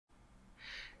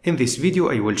In this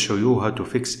video, I will show you how to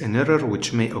fix an error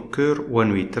which may occur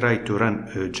when we try to run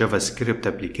a JavaScript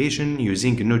application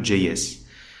using Node.js.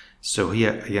 So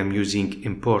here I am using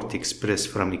import express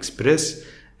from express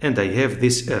and I have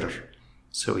this error.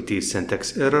 So it is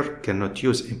syntax error, cannot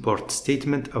use import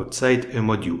statement outside a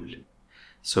module.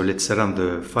 So let's run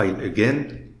the file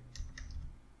again.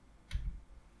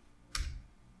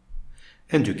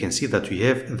 And you can see that we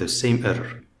have the same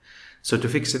error. So to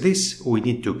fix this, we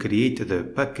need to create the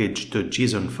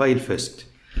package.json file first.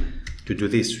 To do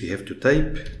this, we have to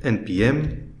type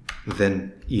npm,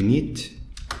 then init,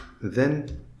 then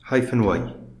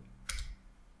 -y.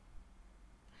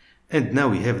 And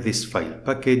now we have this file,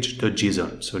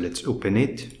 package.json. So let's open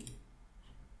it.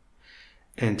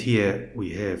 And here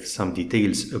we have some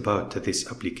details about this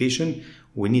application.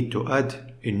 We need to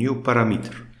add a new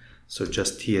parameter. So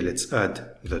just here, let's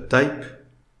add the type.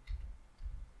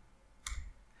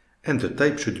 And the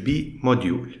type should be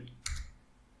module.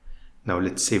 Now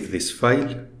let's save this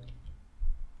file.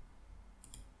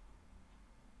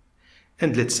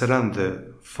 And let's run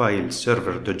the file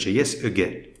server.js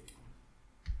again.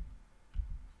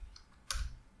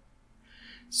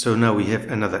 So now we have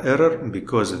another error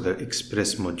because the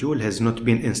express module has not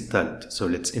been installed. So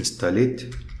let's install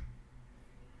it.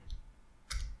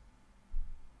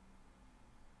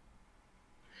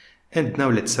 And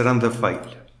now let's run the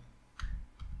file.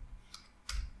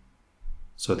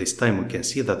 So this time we can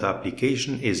see that the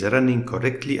application is running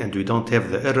correctly and we don't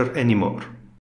have the error anymore.